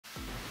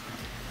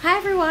Hi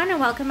everyone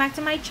and welcome back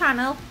to my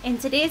channel. In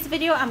today's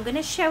video I'm going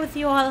to share with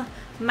you all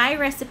my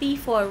recipe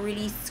for a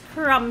really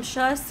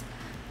scrumptious,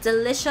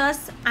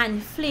 delicious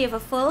and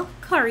flavorful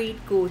curried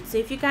goat. So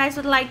if you guys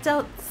would like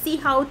to see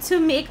how to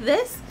make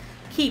this,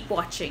 keep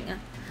watching.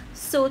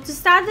 So to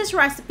start this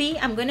recipe,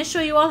 I'm going to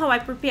show you all how I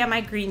prepare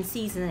my green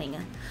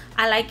seasoning.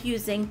 I like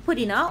using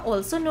pudina,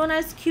 also known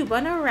as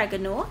Cuban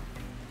oregano.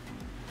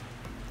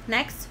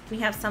 Next we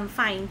have some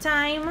fine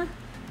thyme,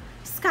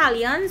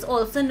 scallions,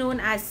 also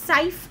known as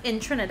scythe in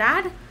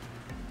Trinidad,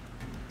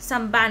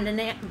 some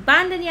bandania,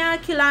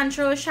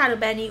 cilantro, shadow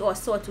benny or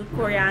sawtooth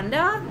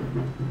coriander,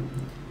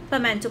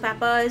 pimento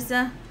peppers,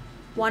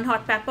 one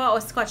hot pepper or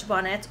scotch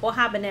bonnet or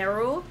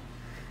habanero,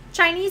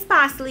 Chinese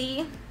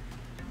parsley,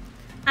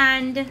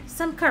 and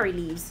some curry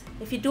leaves.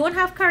 If you don't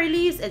have curry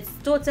leaves, it's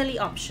totally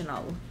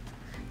optional.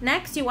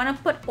 Next, you want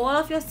to put all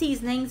of your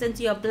seasonings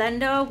into your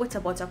blender with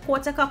about a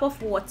quarter cup of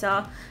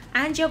water,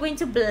 and you're going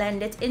to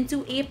blend it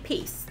into a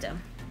paste.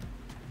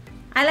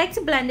 I like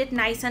to blend it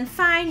nice and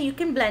fine. You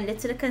can blend it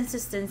to the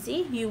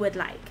consistency you would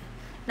like.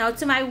 Now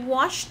to my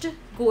washed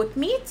goat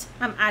meat,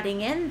 I'm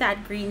adding in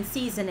that green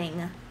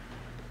seasoning.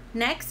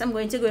 Next, I'm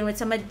going to go in with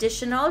some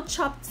additional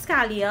chopped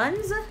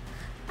scallions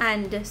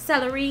and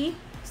celery,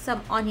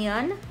 some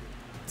onion,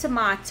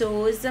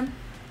 tomatoes,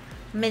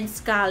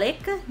 minced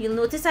garlic. You'll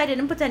notice I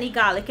didn't put any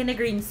garlic in the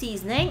green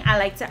seasoning. I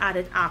like to add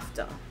it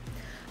after.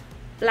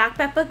 Black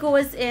pepper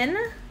goes in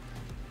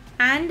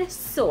and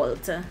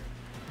salt.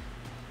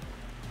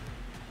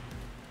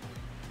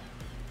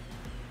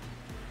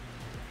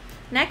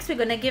 Next, we're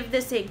going to give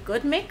this a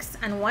good mix,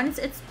 and once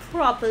it's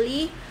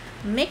properly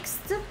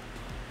mixed,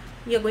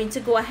 you're going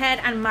to go ahead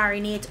and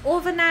marinate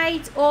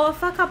overnight or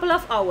for a couple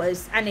of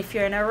hours. And if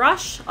you're in a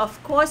rush,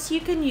 of course, you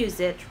can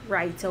use it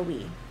right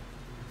away.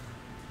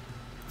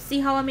 See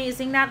how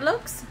amazing that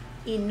looks?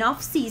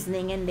 Enough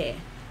seasoning in there.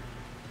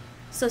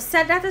 So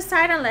set that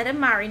aside and let it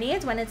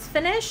marinate. When it's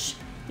finished,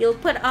 you'll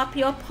put up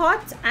your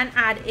pot and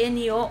add in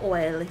your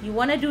oil. You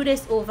want to do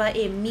this over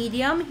a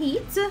medium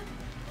heat.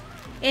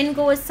 In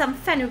goes some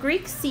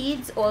fenugreek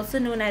seeds, also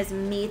known as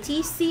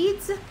methi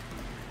seeds.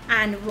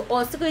 And we're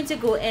also going to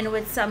go in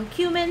with some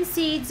cumin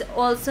seeds,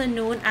 also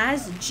known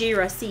as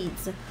jeera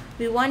seeds.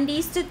 We want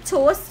these to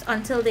toast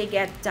until they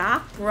get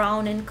dark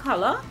brown in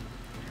color.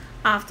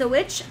 After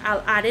which,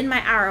 I'll add in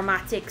my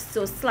aromatics,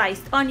 so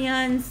sliced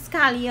onions,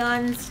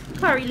 scallions,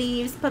 curry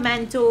leaves,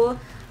 pimento.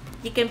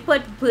 You can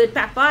put bird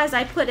pepper as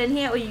I put in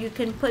here, or you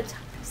can put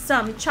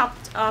some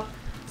chopped up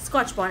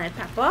scotch bonnet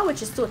pepper,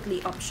 which is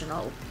totally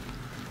optional.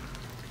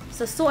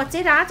 So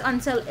saute that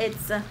until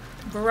it's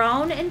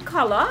brown in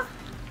color.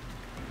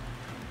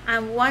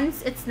 And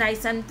once it's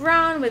nice and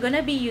brown, we're going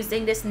to be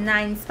using this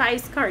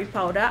 9-spice curry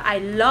powder. I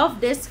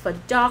love this for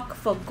duck,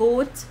 for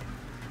goat.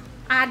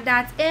 Add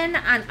that in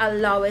and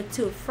allow it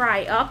to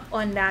fry up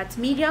on that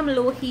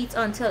medium-low heat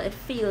until it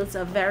feels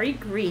very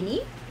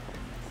grainy.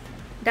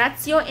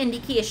 That's your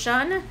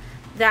indication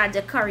that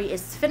the curry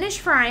is finished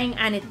frying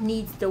and it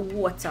needs the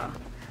water.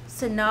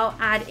 So now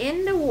add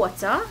in the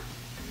water,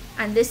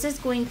 and this is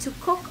going to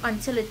cook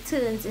until it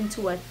turns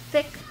into a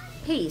thick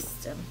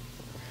paste.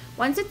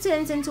 Once it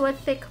turns into a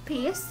thick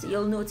paste,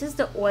 you'll notice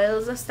the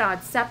oils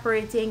start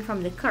separating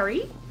from the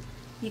curry.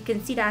 You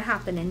can see that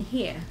happening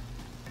here.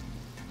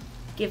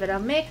 Give it a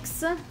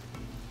mix, and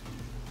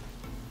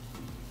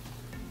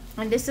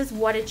this is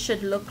what it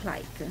should look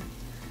like.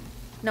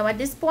 Now at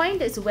this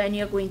point is when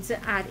you're going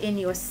to add in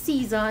your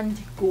seasoned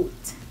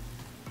goat.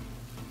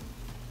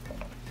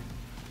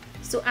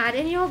 So add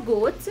in your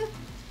goat,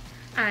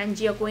 and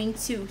you're going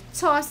to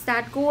toss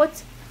that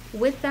goat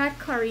with that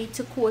curry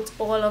to coat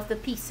all of the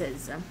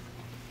pieces.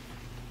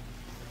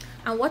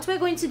 And what we're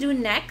going to do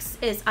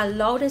next is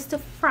allow this to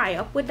fry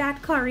up with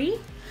that curry,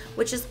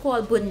 which is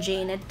called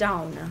bunjing it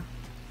down.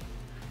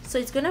 So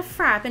it's going to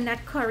fry up in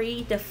that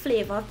curry. The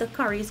flavor of the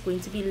curry is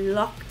going to be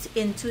locked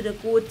into the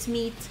goat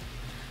meat.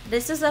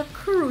 This is a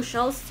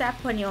crucial step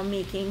when you're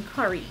making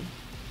curry.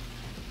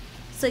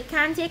 So it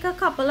can take a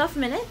couple of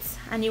minutes,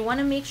 and you want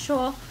to make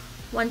sure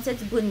once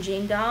it's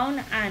bunjing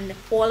down and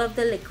all of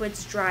the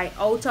liquids dry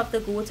out of the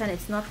goat and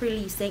it's not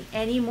releasing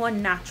any more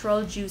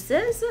natural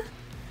juices,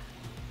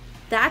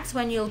 that's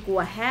when you'll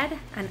go ahead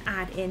and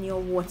add in your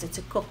water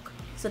to cook.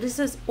 So this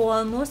is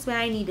almost where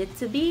I need it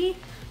to be.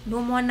 No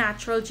more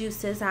natural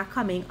juices are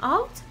coming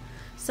out,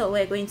 so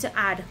we're going to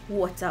add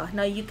water.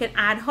 Now you can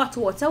add hot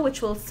water,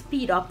 which will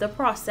speed up the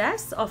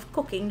process of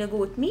cooking the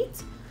goat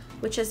meat,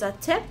 which is a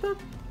tip.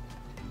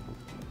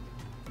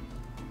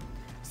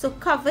 So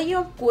cover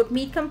your goat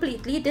meat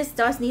completely. This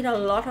does need a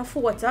lot of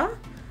water,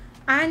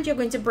 and you're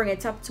going to bring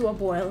it up to a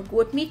boil.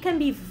 Goat meat can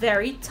be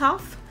very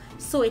tough,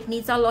 so it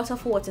needs a lot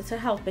of water to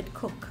help it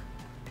cook.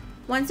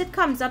 Once it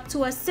comes up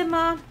to a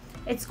simmer,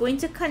 it's going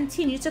to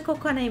continue to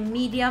cook on a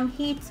medium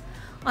heat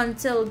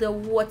until the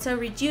water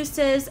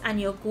reduces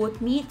and your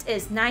goat meat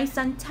is nice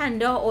and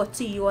tender or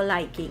to your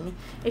liking.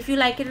 If you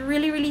like it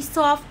really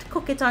soft,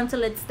 cook it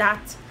until it's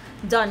that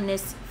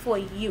doneness for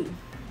you.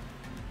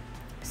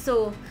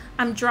 So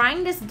I'm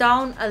drying this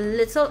down a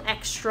little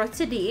extra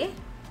today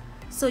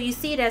So you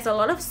see there's a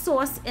lot of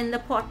sauce in the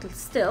pot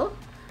still.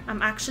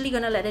 I'm actually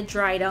gonna let it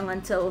dry down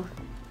until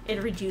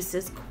it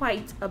reduces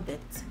quite a bit.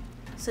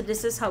 So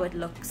this is how it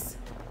looks.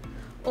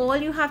 All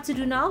you have to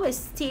do now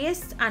is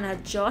taste and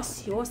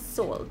adjust your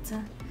salt.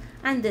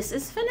 And this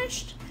is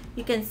finished.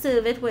 You can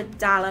serve it with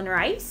dal and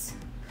rice.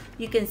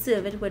 You can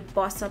serve it with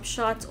bossap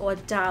shot or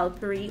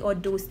dhalpuri or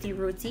Dhalpuri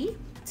Roti.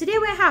 Today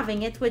we're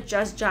having it with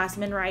just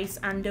jasmine rice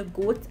and the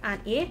goat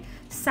and a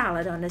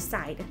salad on the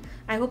side.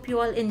 I hope you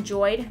all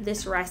enjoyed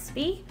this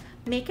recipe.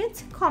 Make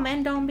it,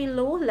 comment down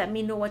below, let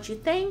me know what you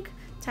think.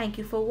 Thank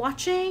you for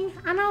watching,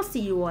 and I'll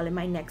see you all in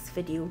my next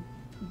video.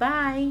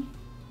 Bye!